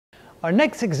Our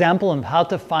next example on how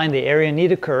to find the area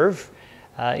underneath a curve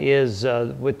is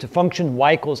with the function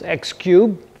y equals x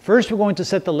cubed. First, we're going to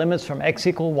set the limits from x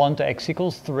equals 1 to x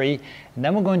equals 3, and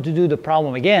then we're going to do the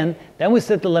problem again. Then we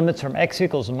set the limits from x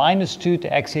equals minus 2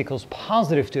 to x equals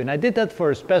positive 2. And I did that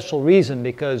for a special reason,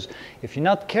 because if you're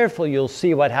not careful, you'll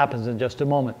see what happens in just a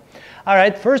moment. All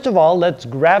right, first of all, let's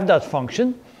graph that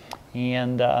function.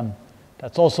 And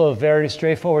that's also a very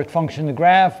straightforward function to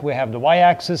graph. We have the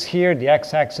y-axis here, the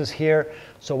x-axis here.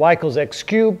 So y equals x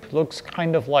cubed looks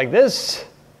kind of like this.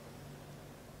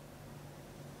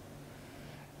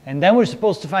 And then we're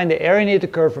supposed to find the area underneath the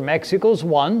curve from x equals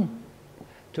 1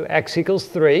 to x equals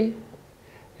 3.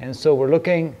 And so we're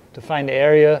looking to find the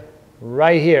area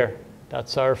right here.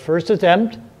 That's our first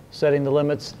attempt, setting the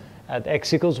limits at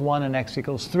x equals 1 and x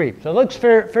equals 3. So it looks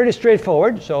fairly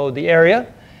straightforward. So the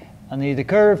area underneath the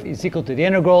curve is equal to the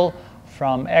integral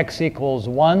from x equals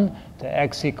 1 to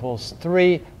x equals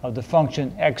 3 of the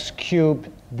function x cubed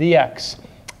dx.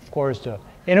 Of course, the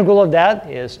integral of that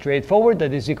is straightforward.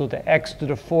 That is equal to x to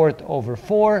the 4th over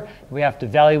 4. We have to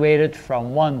evaluate it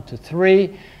from 1 to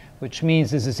 3, which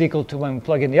means this is equal to, when we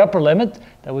plug in the upper limit,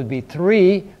 that would be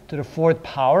 3 to the 4th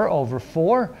power over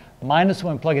 4, minus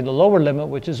when we plug in the lower limit,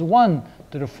 which is 1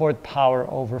 to the 4th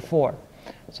power over 4.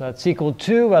 So that's equal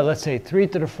to, let's say 3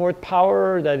 to the 4th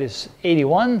power, that is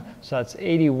 81. So that's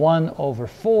 81 over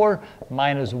 4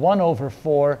 minus 1 over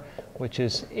 4, which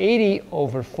is 80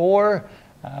 over 4,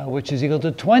 which is equal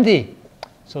to 20.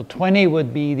 So 20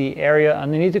 would be the area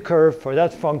underneath the curve for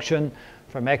that function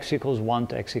from x equals 1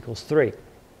 to x equals 3.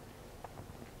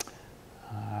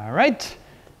 All right.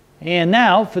 And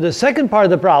now for the second part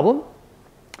of the problem,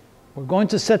 we're going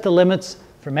to set the limits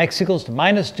from x equals to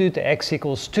minus 2 to x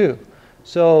equals 2.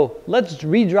 So let's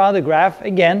redraw the graph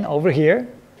again over here.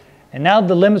 And now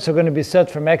the limits are going to be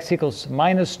set from x equals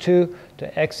minus 2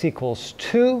 to x equals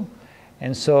 2.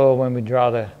 And so when we draw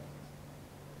the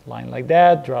line like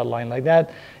that, draw a line like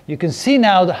that, you can see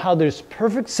now how there's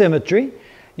perfect symmetry.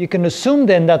 You can assume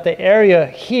then that the area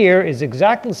here is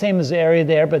exactly the same as the area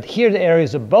there, but here the area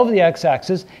is above the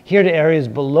x-axis, here the area is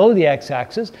below the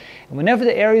x-axis. And whenever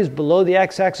the area is below the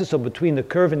x-axis, so between the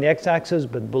curve and the x-axis,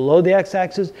 but below the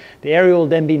x-axis, the area will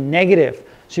then be negative.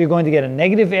 So you're going to get a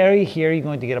negative area here, you're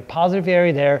going to get a positive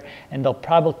area there, and they'll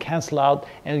probably cancel out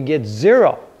and you get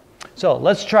 0. So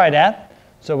let's try that.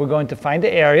 So we're going to find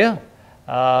the area.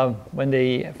 When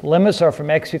the limits are from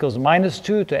x equals minus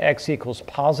 2 to x equals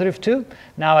positive 2.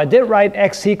 Now I did write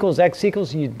x equals.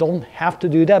 You don't have to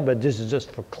do that, but this is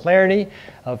just for clarity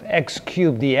of x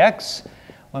cubed dx.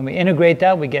 When we integrate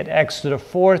that, we get x to the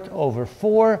 4th over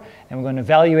 4, and we're going to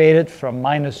evaluate it from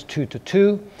minus 2 to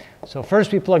 2. So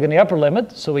first we plug in the upper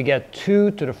limit, so we get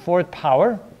 2 to the 4th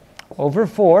power over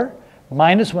 4,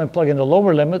 minus when we plug in the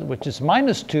lower limit, which is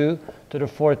minus 2 to the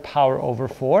 4th power over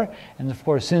 4. And of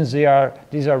course, since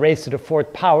these are raised to the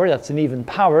 4th power, that's an even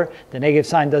power, the negative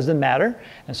sign doesn't matter.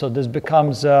 And so this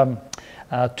becomes 2 to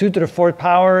the 4th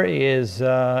power is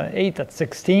 8, that's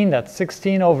 16. That's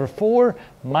 16 over 4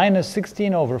 minus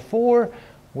 16 over 4,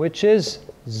 which is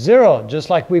 0, just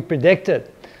like we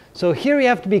predicted. So here you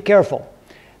have to be careful.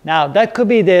 Now, that could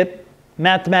be the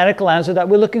mathematical answer that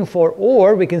we're looking for,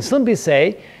 or we can simply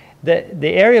say that the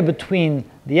area between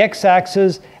the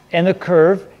x-axis and the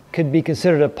curve could be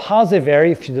considered a positive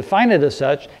area if you define it as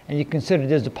such, and you consider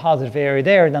this the positive area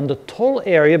there, then the total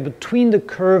area between the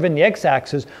curve and the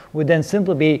x-axis would then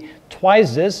simply be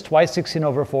twice this, twice 16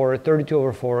 over 4, or 32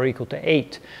 over 4, or equal to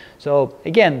 8. So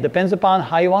again, depends upon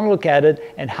how you want to look at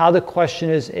it and how the question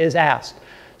is asked.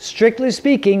 Strictly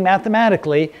speaking,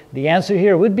 mathematically, the answer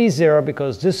here would be 0,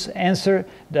 because this answer,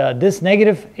 this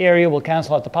negative area will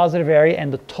cancel out the positive area,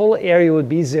 and the total area would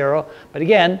be 0. But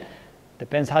again,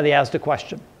 depends how they ask the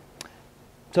question.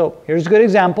 So here's a good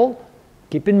example.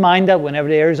 Keep in mind that whenever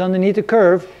the area is underneath the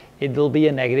curve, it will be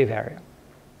a negative area.